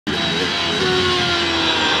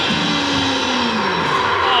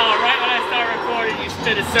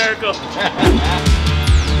in a circle.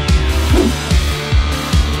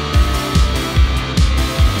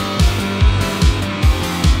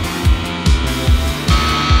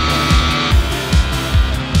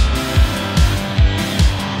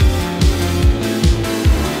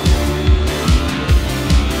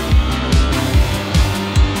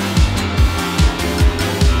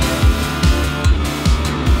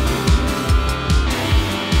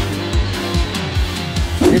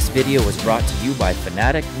 This video was brought to you by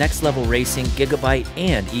Fanatec, Next Level Racing, Gigabyte,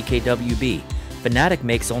 and EKWB. Fanatec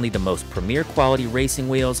makes only the most premier quality racing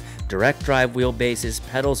wheels, direct drive wheelbases,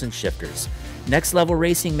 pedals, and shifters. Next Level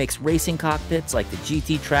Racing makes racing cockpits like the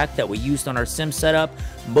GT track that we used on our sim setup,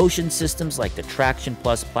 motion systems like the Traction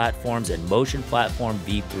Plus platforms and Motion Platform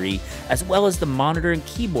V3, as well as the monitor and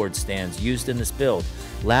keyboard stands used in this build.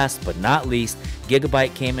 Last but not least,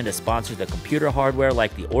 Gigabyte came in to sponsor the computer hardware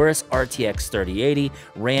like the Aorus RTX 3080,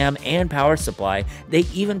 RAM, and power supply. They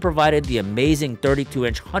even provided the amazing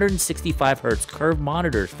 32-inch 165Hz curved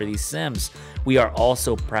monitors for these sims. We are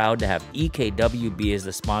also proud to have EKWB as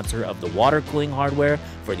the sponsor of the water cooling hardware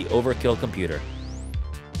for the Overkill computer.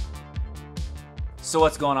 So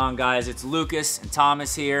what's going on, guys? It's Lucas and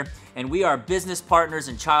Thomas here, and we are business partners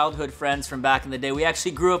and childhood friends from back in the day. We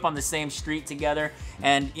actually grew up on the same street together,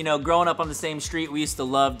 and you know, growing up on the same street, we used to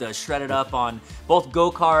love to shred it up on both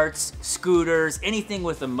go-karts, scooters, anything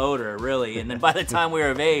with a motor, really. And then by the time we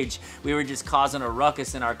were of age, we were just causing a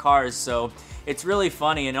ruckus in our cars. So it's really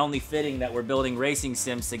funny and only fitting that we're building racing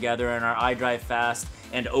sims together in our iDrive Fast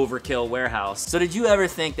and Overkill warehouse. So did you ever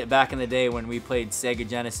think that back in the day when we played Sega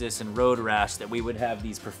Genesis and Road Rash that we would have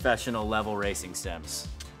these professional level racing sims?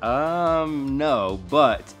 No,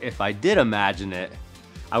 but if I did imagine it,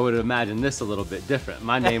 I would imagine this a little bit different.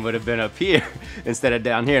 My name would have been up here instead of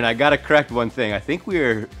down here. And I gotta correct one thing. I think we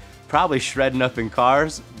were probably shredding up in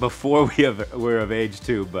cars before we're of age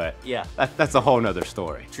too, but yeah, that's a whole nother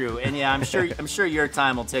story. True, and yeah, I'm sure your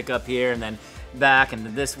time will tick up here and then back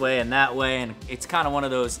and this way and that way, and it's kind of one of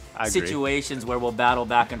those situations where we'll battle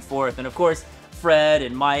back and forth. And of course, Fred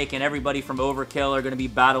and Mike and everybody from Overkill are going to be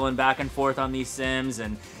battling back and forth on these sims.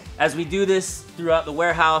 And as we do this throughout the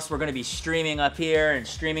warehouse, we're going to be streaming up here and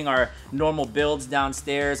streaming our normal builds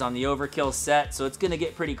downstairs on the Overkill set, so it's going to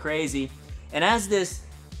get pretty crazy. And as this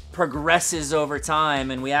progresses over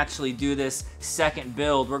time and we actually do this second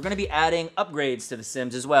build, we're going to be adding upgrades to the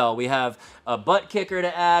sims as well. We have a butt kicker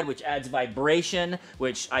to add, which adds vibration,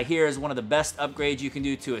 which I hear is one of the best upgrades you can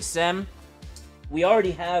do to a sim. We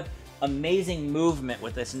already have amazing movement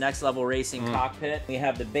with this Next Level Racing cockpit. We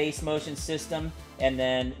have the base motion system and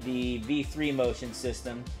then the V3 motion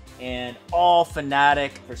system, and all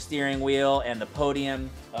Fanatec for steering wheel and the podium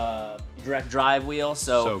direct drive wheel.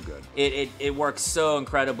 So good. It works so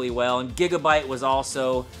incredibly well. And Gigabyte was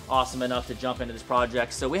also awesome enough to jump into this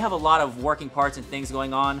project. So we have a lot of working parts and things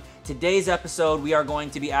going on. Today's episode, we are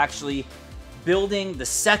going to be actually building the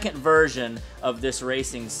second version of this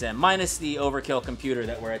racing sim, minus the Overkill computer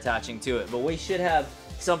that we're attaching to it. But we should have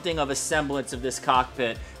something of a semblance of this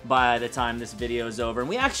cockpit by the time this video is over. And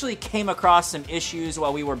we actually came across some issues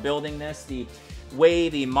while we were building this. The way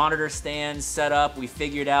the monitor stands set up, we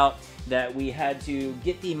figured out that we had to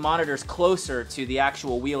get the monitors closer to the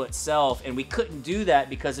actual wheel itself, and we couldn't do that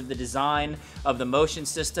because of the design of the motion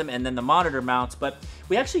system and then the monitor mounts. But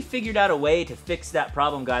we actually figured out a way to fix that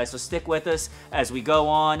problem, guys, so stick with us as we go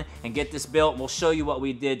on and get this built, and we'll show you what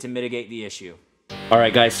we did to mitigate the issue.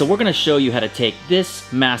 Alright guys, so we're going to show you how to take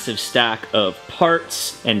this massive stack of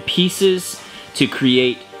parts and pieces to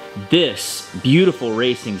create this beautiful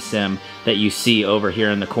racing sim that you see over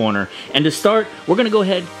here in the corner. And to start, we're going to go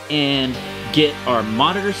ahead and get our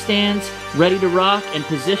monitor stands ready to rock and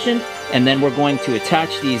positioned, and then we're going to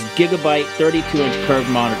attach these Gigabyte 32-inch curved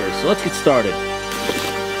monitors. So let's get started.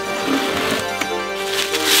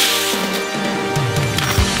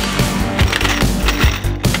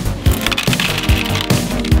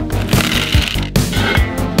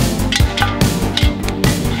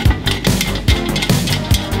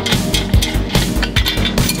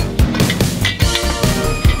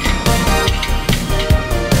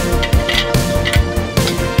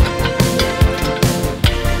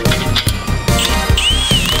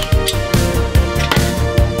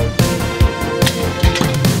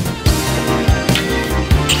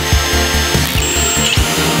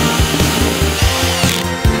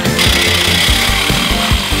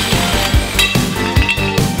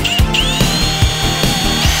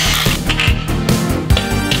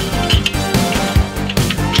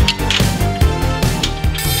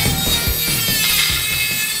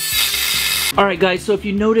 Alright guys, so if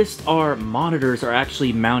you noticed, our monitors are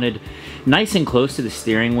actually mounted nice and close to the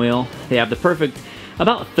steering wheel. They have the perfect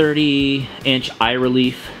about 30-inch eye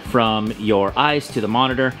relief from your eyes to the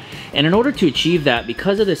monitor. And in order to achieve that,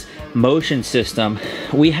 because of this motion system,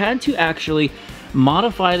 we had to actually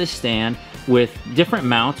modify the stand with different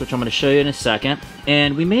mounts, which I'm going to show you in a second.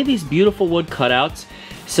 And we made these beautiful wood cutouts,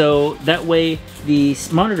 so that way the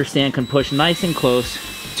monitor stand can push nice and close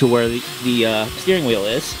to where the steering wheel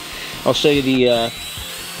is. I'll show you the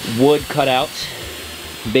wood cutouts.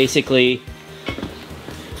 Basically,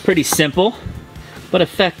 pretty simple, but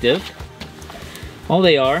effective. All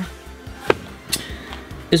they are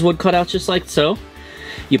is wood cutouts just like so.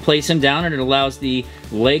 You place them down and it allows the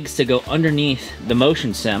legs to go underneath the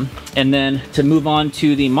motion sim. And then to move on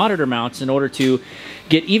to the monitor mounts, in order to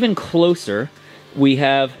get even closer, we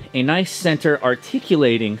have a nice center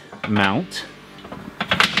articulating mount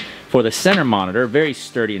for the center monitor, very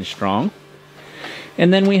sturdy and strong.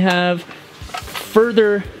 And then we have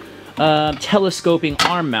further telescoping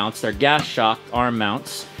arm mounts. They're gas shocked arm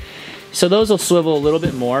mounts. So those will swivel a little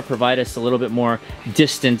bit more, provide us a little bit more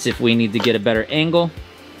distance if we need to get a better angle.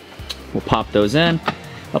 We'll pop those in.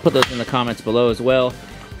 I'll put those in the comments below as well.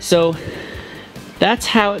 So that's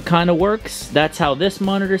how it kind of works. That's how this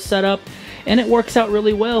monitor is set up, and it works out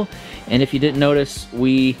really well. And if you didn't notice,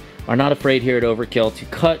 we are not afraid here at Overkill to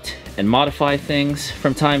cut and modify things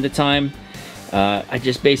from time to time. I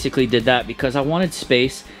just basically did that because I wanted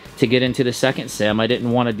space to get into the second sim. I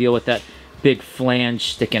didn't want to deal with that big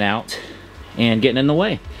flange sticking out and getting in the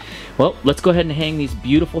way. Well, let's go ahead and hang these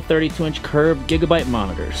beautiful 32-inch curved Gigabyte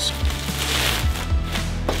monitors.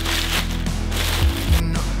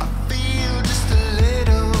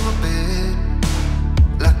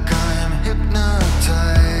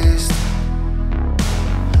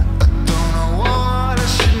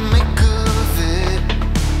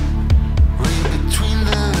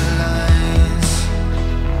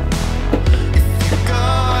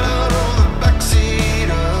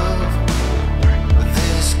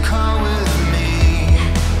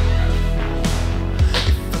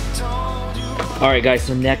 Alright guys,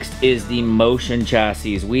 so next is the motion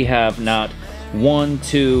chassis. We have not 1,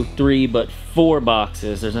 2, 3, but 4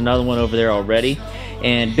 boxes. There's another one over there already.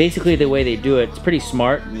 And basically the way they do it, it's pretty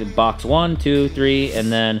smart. Box 1, 2, 3,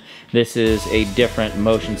 and then this is a different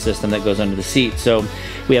motion system that goes under the seat. So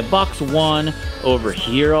we have box 1 over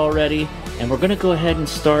here already, and we're gonna go ahead and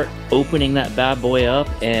start opening that bad boy up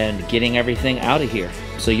and getting everything out of here.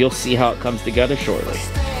 So you'll see how it comes together shortly.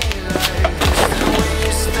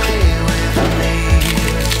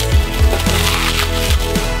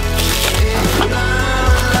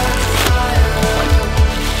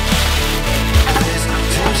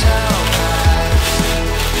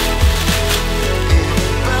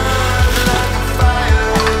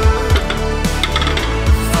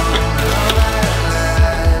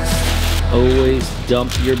 Always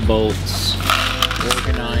dump your bolts.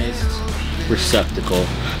 Organized receptacle.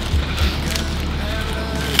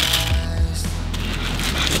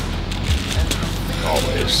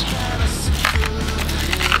 Always.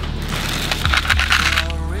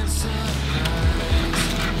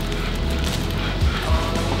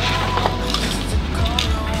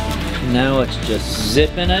 Now it's just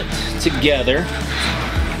zipping it together.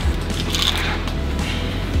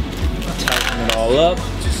 Tighten it all up.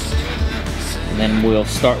 And then we'll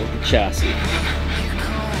start with the chassis.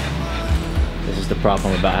 This is the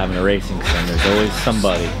problem about having a racing sim. There's always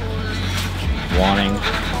somebody wanting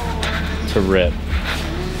to rip,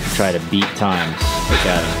 try to beat times. Look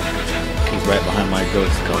at him. He's right behind my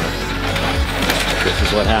ghost car. This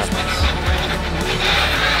is what happens.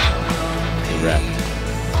 He wrecked.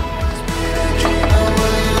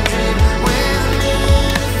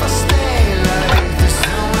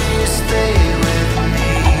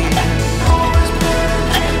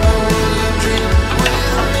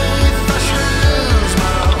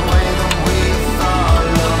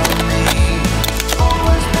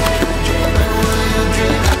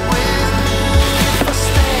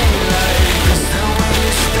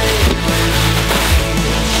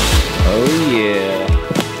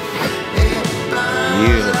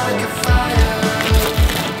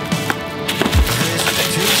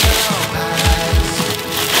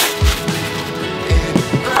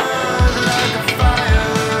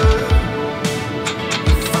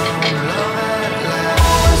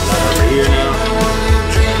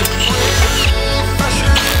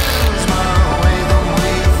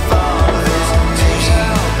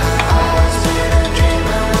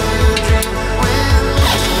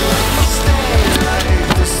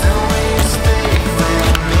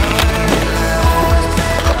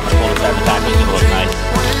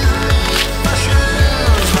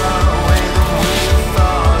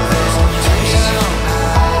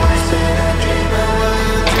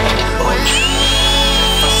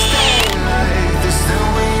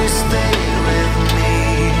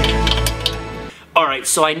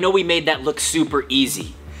 so I know we made that look super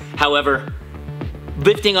easy. However,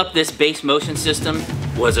 lifting up this base motion system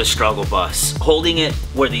was a struggle bus. Holding it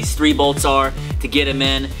where these 3 bolts are to get them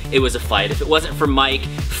in, it was a fight. If it wasn't for Mike,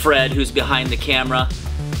 Fred, who's behind the camera,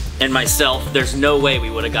 and myself, there's no way we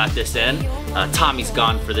would have got this in. Tommy's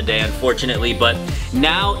gone for the day, unfortunately, but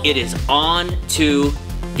now it is on to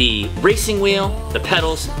the racing wheel, the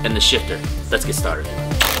pedals, and the shifter. Let's get started.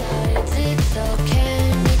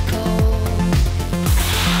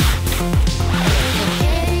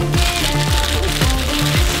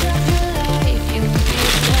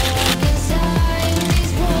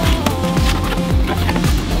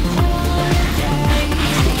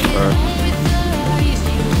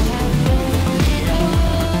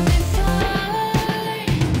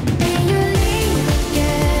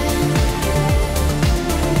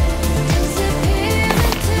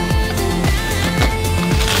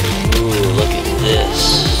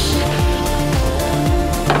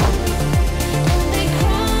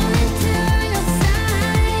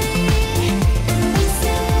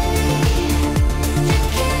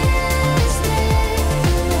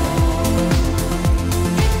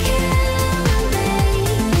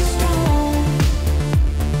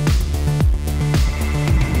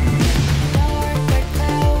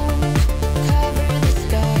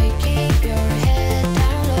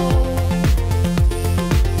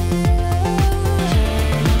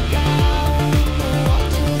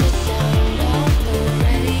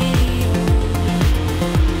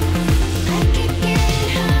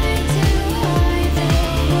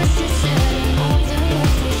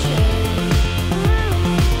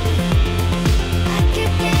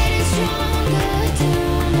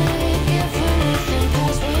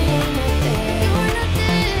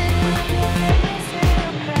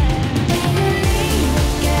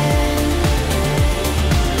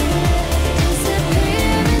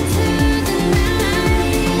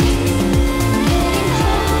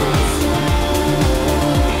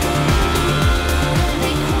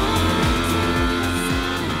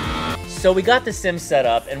 So we got the sim set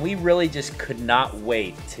up, and we really just could not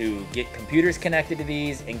wait to get computers connected to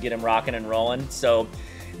these and get them rocking and rolling. So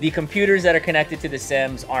the computers that are connected to the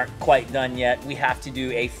sims aren't quite done yet. We have to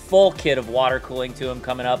do a full kit of water cooling to them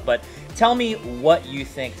coming up. But tell me what you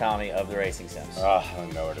think, Tommy, of the racing sims. I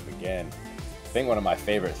don't know where to begin. I think one of my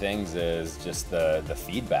favorite things is just the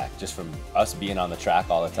feedback, just from us being on the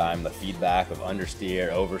track all the time, the feedback of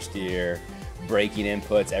understeer, oversteer, braking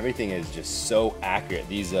inputs, everything is just so accurate.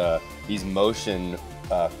 These motion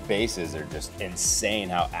bases are just insane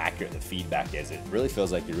how accurate the feedback is. It really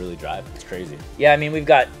feels like you're really driving. It's crazy. Yeah, I mean, we've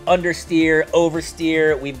got understeer,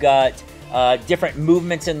 oversteer, we've got different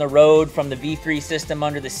movements in the road from the V3 system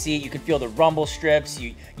under the seat. You can feel the rumble strips.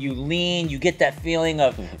 You lean, you get that feeling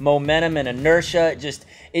of momentum and inertia.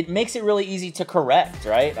 It makes it really easy to correct,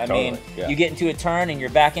 right? I mean, yeah. You get into a turn and your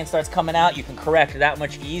back end starts coming out, you can correct that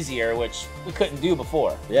much easier, which we couldn't do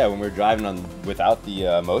before. Yeah, when we were driving without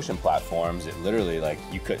the motion platforms, it literally, like,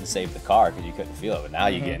 you couldn't save the car because you couldn't feel it. But now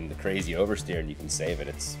you get in the crazy oversteer and you can save it.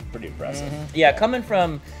 It's pretty impressive. Yeah, coming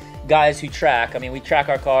from guys who track, I mean, we track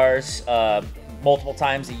our cars multiple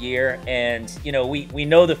times a year, and you know, we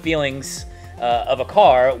know the feelings of a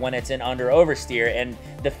car when it's in under oversteer, and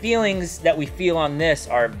the feelings that we feel on this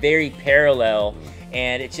are very parallel,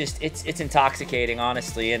 and it's intoxicating,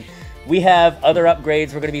 honestly. And we have other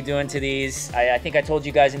upgrades we're going to be doing to these. I think I told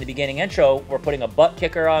you guys in the beginning intro, we're putting a butt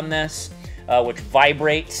kicker on this, which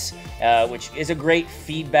vibrates, which is a great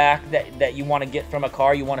feedback that you want to get from a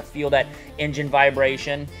car. You want to feel that engine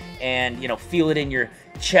vibration and, you know, feel it in your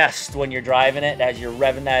chest when you're driving it as you're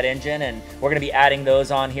revving that engine, and we're going to be adding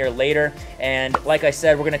those on here later. And like I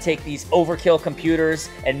said, we're going to take these Overkill computers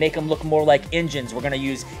and make them look more like engines. We're going to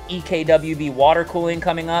use EKWB water cooling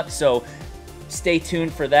coming up, so stay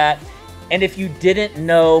tuned for that. And if you didn't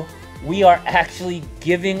know, we are actually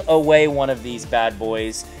giving away one of these bad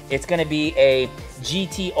boys. It's going to be a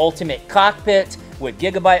GT Ultimate cockpit with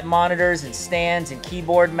gigabyte monitors and stands and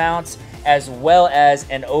keyboard mounts, as well as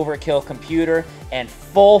an Overkill computer and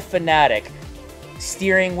full Fanatic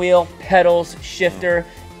steering wheel, pedals, shifter.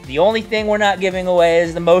 The only thing we're not giving away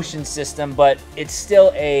is the motion system, but it's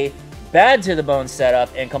still a bad to the bone setup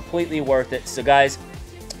and completely worth it. So guys,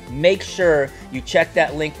 make sure you check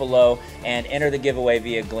that link below and enter the giveaway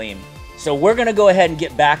via Gleam. So we're gonna go ahead and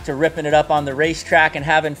get back to ripping it up on the racetrack and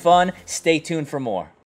having fun. Stay tuned for more.